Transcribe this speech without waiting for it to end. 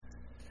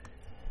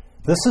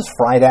This is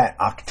Friday,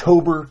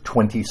 October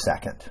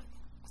 22nd.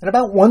 And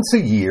about once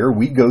a year,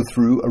 we go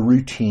through a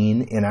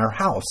routine in our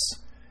house.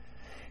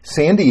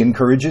 Sandy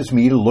encourages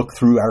me to look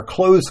through our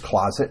clothes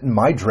closet and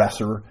my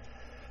dresser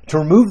to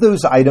remove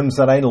those items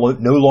that I no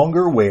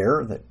longer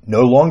wear, that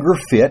no longer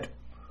fit,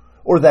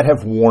 or that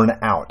have worn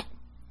out.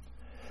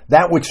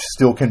 That which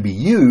still can be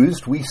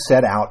used, we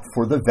set out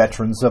for the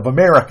veterans of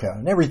America,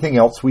 and everything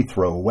else we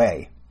throw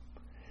away.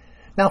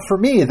 Now, for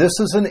me, this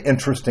is an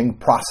interesting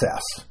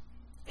process.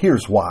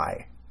 Here's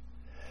why.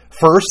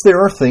 First,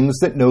 there are things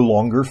that no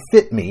longer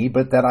fit me,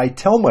 but that I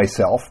tell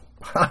myself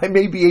I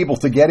may be able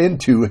to get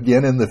into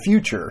again in the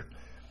future.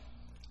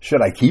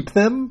 Should I keep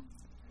them?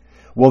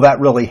 Will that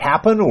really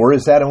happen, or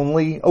is that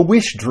only a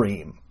wish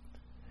dream?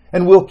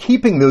 And will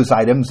keeping those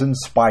items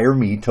inspire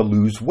me to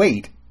lose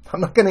weight?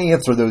 I'm not going to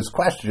answer those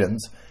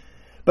questions,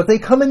 but they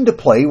come into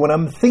play when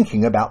I'm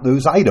thinking about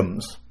those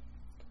items.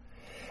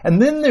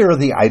 And then there are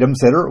the items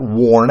that are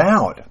worn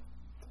out.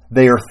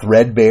 They are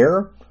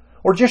threadbare,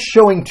 or just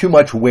showing too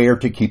much wear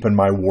to keep in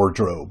my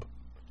wardrobe.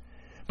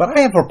 But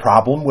I have a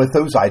problem with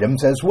those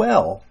items as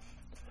well.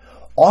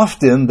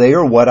 Often they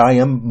are what I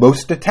am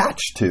most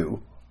attached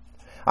to.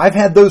 I've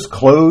had those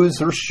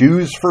clothes or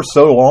shoes for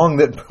so long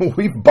that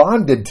we've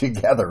bonded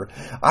together.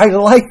 I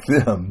like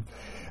them,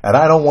 and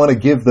I don't want to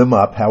give them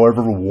up,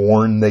 however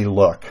worn they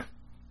look.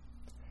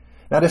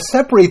 Now, to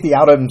separate the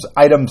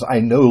items I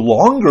no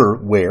longer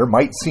wear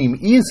might seem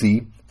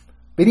easy,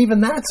 but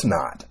even that's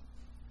not.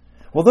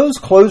 Will those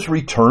clothes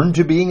return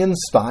to being in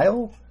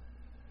style?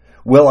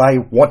 Will I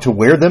want to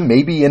wear them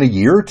maybe in a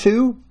year or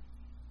two?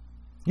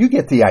 You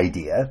get the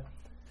idea.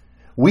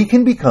 We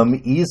can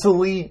become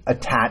easily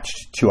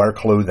attached to our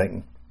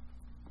clothing.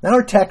 Now,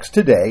 our text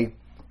today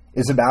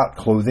is about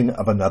clothing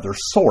of another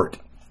sort.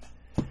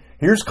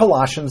 Here's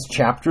Colossians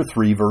chapter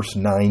 3, verse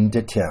 9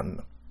 to 10.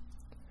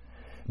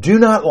 Do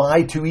not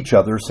lie to each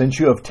other, since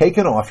you have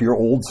taken off your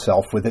old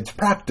self with its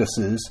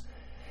practices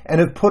and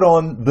have put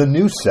on the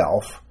new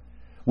self,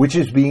 which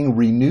is being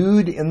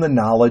renewed in the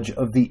knowledge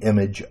of the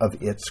image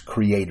of its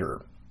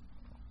creator.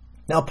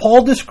 Now,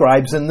 Paul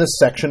describes in this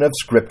section of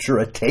Scripture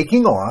a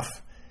taking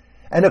off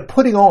and a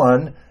putting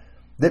on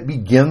that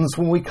begins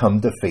when we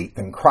come to faith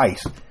in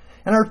Christ.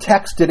 And our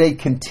text today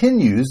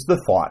continues the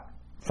thought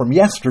from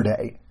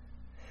yesterday.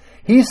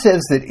 He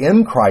says that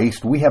in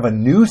Christ we have a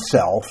new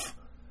self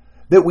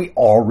that we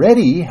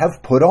already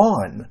have put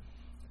on.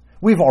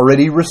 We've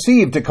already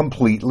received a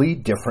completely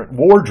different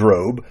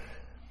wardrobe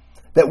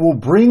that will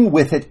bring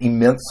with it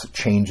immense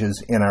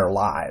changes in our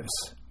lives.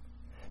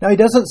 Now, he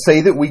doesn't say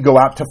that we go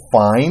out to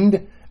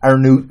find our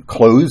new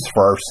clothes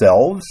for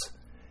ourselves.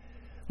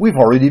 We've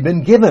already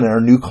been given our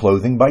new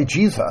clothing by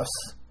Jesus.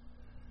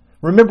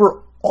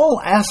 Remember,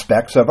 all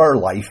aspects of our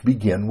life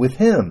begin with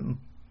him.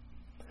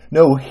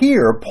 No,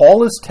 here,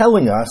 Paul is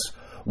telling us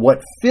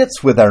what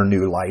fits with our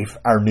new life,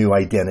 our new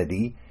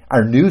identity,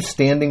 our new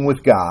standing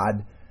with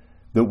God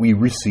that we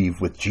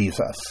receive with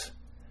Jesus.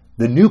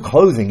 The new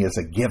clothing is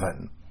a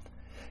given.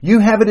 You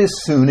have it as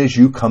soon as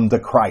you come to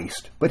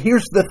Christ. But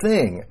here's the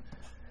thing.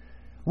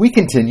 We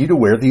continue to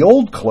wear the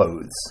old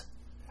clothes,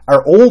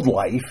 our old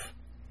life,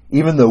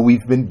 even though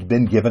we've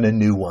been given a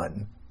new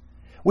one.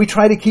 We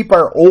try to keep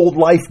our old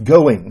life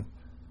going,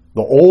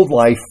 the old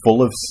life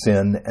full of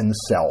sin and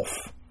self.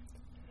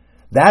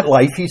 That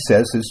life, he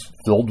says, is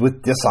filled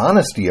with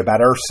dishonesty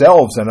about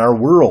ourselves and our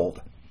world.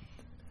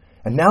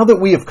 And now that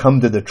we have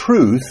come to the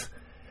truth,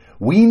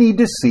 we need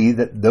to see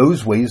that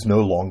those ways no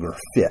longer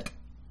fit.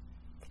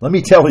 Let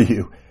me tell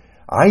you,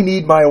 I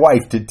need my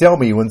wife to tell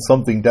me when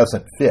something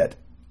doesn't fit.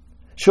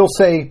 She'll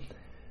say,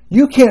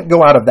 you can't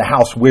go out of the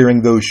house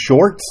wearing those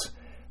shorts.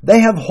 They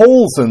have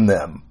holes in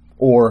them.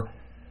 Or,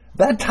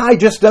 that tie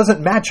just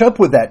doesn't match up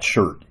with that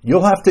shirt.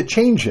 You'll have to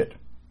change it.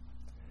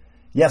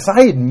 Yes,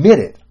 I admit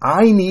it.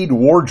 I need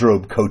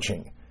wardrobe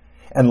coaching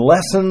and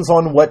lessons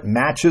on what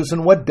matches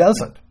and what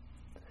doesn't.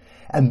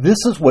 And this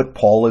is what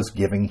Paul is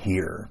giving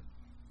here.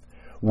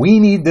 We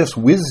need this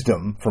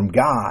wisdom from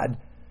God,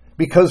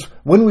 because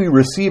when we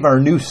receive our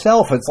new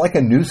self, it's like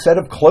a new set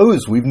of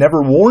clothes we've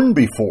never worn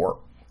before.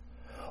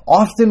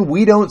 Often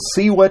we don't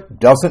see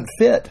what doesn't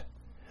fit,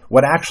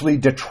 what actually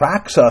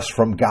detracts us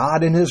from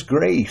God and his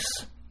grace.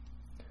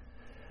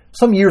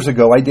 Some years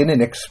ago, I did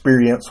an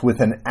experiment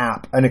with an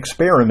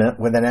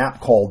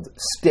app called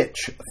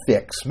Stitch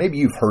Fix. Maybe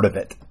you've heard of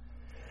it.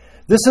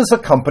 This is a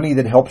company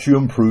that helps you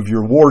improve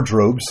your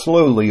wardrobe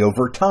slowly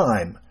over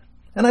time.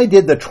 And I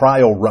did the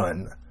trial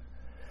run.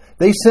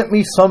 They sent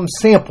me some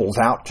samples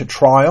out to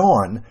try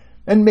on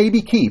and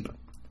maybe keep.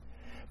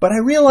 But I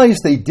realized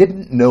they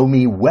didn't know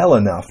me well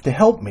enough to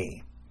help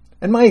me,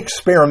 and my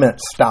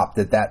experiment stopped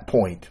at that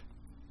point.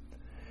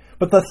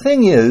 But the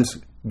thing is,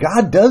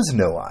 God does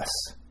know us.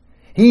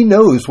 He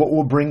knows what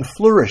will bring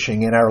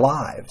flourishing in our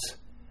lives.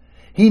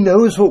 He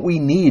knows what we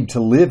need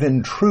to live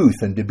in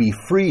truth and to be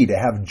free, to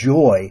have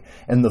joy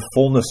and the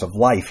fullness of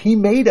life. He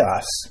made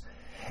us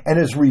and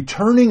is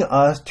returning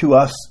us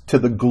to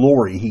the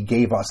glory he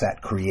gave us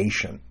at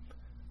creation.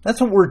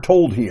 That's what we're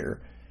told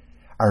here.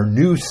 Our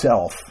new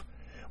self,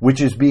 which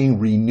is being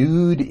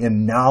renewed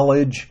in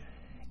knowledge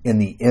in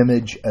the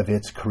image of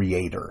its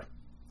Creator.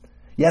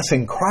 Yes,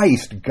 in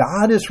Christ,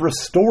 God is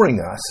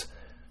restoring us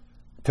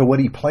to what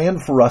He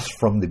planned for us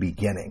from the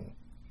beginning.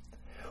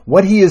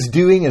 What He is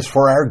doing is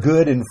for our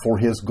good and for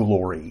His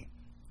glory.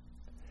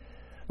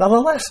 Now, the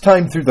last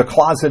time through the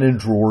closet and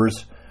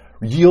drawers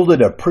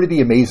yielded a pretty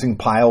amazing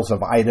piles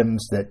of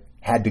items that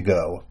had to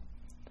go.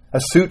 A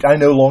suit I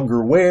no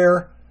longer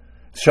wear,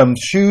 some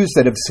shoes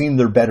that have seen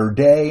their better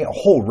day, a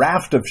whole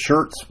raft of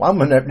shirts, I'm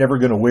never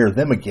going to wear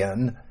them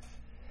again,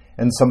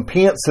 and some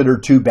pants that are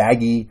too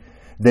baggy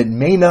that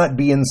may not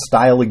be in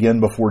style again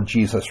before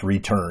Jesus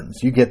returns.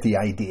 You get the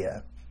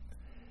idea.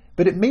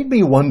 But it made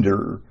me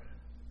wonder,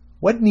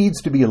 what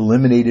needs to be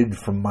eliminated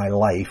from my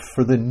life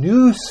for the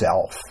new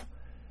self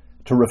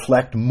to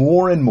reflect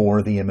more and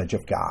more the image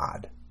of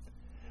God?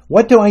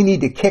 What do I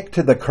need to kick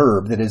to the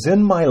curb that is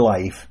in my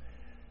life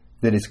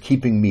that is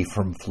keeping me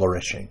from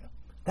flourishing?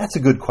 That's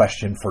a good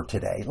question for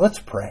today. Let's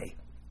pray.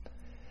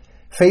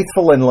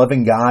 Faithful and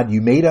loving God,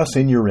 you made us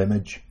in your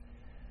image.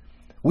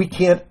 We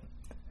can't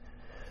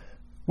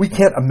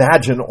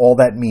imagine all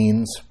that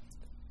means,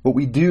 but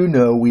we do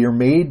know we are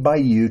made by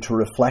you to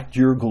reflect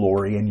your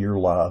glory and your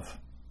love.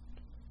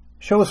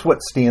 Show us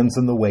what stands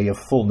in the way of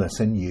fullness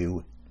in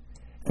you.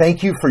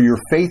 Thank you for your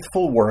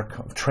faithful work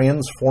of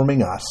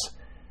transforming us,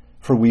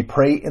 for we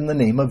pray in the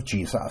name of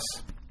Jesus.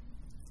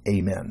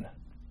 Amen.